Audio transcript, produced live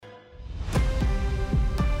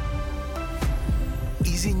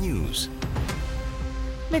Easy News.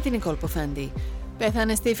 Με την Νικόλ Ποφέντη.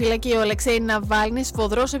 Πέθανε στη φυλακή ο Αλεξέη Ναβάλνης,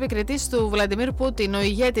 σφοδρός επικριτής του Βλαντιμίρ Πούτιν. Ο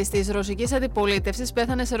ηγέτης της ρωσικής αντιπολίτευσης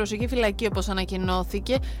πέθανε σε ρωσική φυλακή, όπως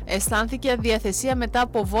ανακοινώθηκε. Αισθάνθηκε αδιαθεσία μετά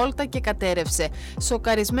από βόλτα και κατέρευσε.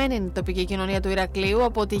 Σοκαρισμένη είναι η τοπική κοινωνία του Ηρακλείου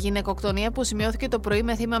από τη γυναικοκτονία που σημειώθηκε το πρωί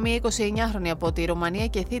με θύμα μία 29χρονη από τη Ρουμανία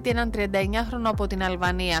και θήτη έναν 39χρονο από την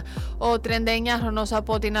Αλβανία. Ο 39χρονος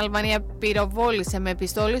από την Αλβανία πυροβόλησε με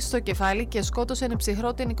πιστόλι στο κεφάλι και σκότωσε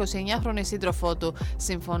ψυχρό την 29χρονη σύντροφό του.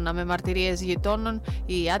 Σύμφωνα με μαρτυρίες γειτόνων,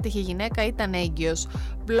 η άτυχη γυναίκα ήταν έγκυος.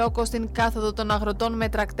 Μπλόκο στην κάθοδο των αγροτών με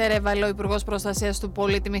τρακτέρ έβαλε ο Υπουργός Προστασίας του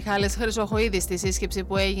Πολίτη Μιχάλης Χρυσοχοΐδης στη σύσκεψη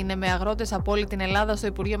που έγινε με αγρότες από όλη την Ελλάδα στο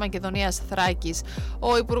Υπουργείο Μακεδονίας Θράκης.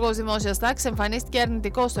 Ο Υπουργός Δημόσιας Τάξης εμφανίστηκε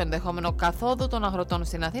αρνητικός στο ενδεχόμενο καθόδου των αγροτών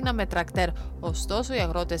στην Αθήνα με τρακτέρ. Ωστόσο, οι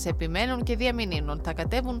αγρότες επιμένουν και διαμηνύουν. Θα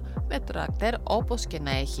κατέβουν με τρακτέρ όπως και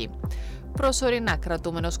να έχει. Προσωρινά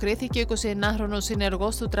κρατούμενος κρίθηκε ο 29χρονος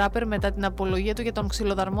συνεργός του τράπερ μετά την απολογία του για τον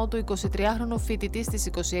ξυλοδαρμό του 23χρονου φοιτητή στις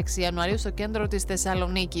 26 Ιανουαρίου στο κέντρο της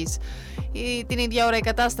Θεσσαλονίκης. Την ίδια ώρα η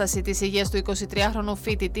κατάσταση της υγείας του 23χρονου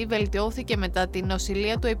φοιτητή βελτιώθηκε μετά την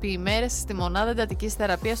νοσηλεία του επί ημέρες στη μονάδα εντατικής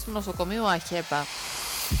θεραπείας του νοσοκομείου ΑΧΕΠΑ.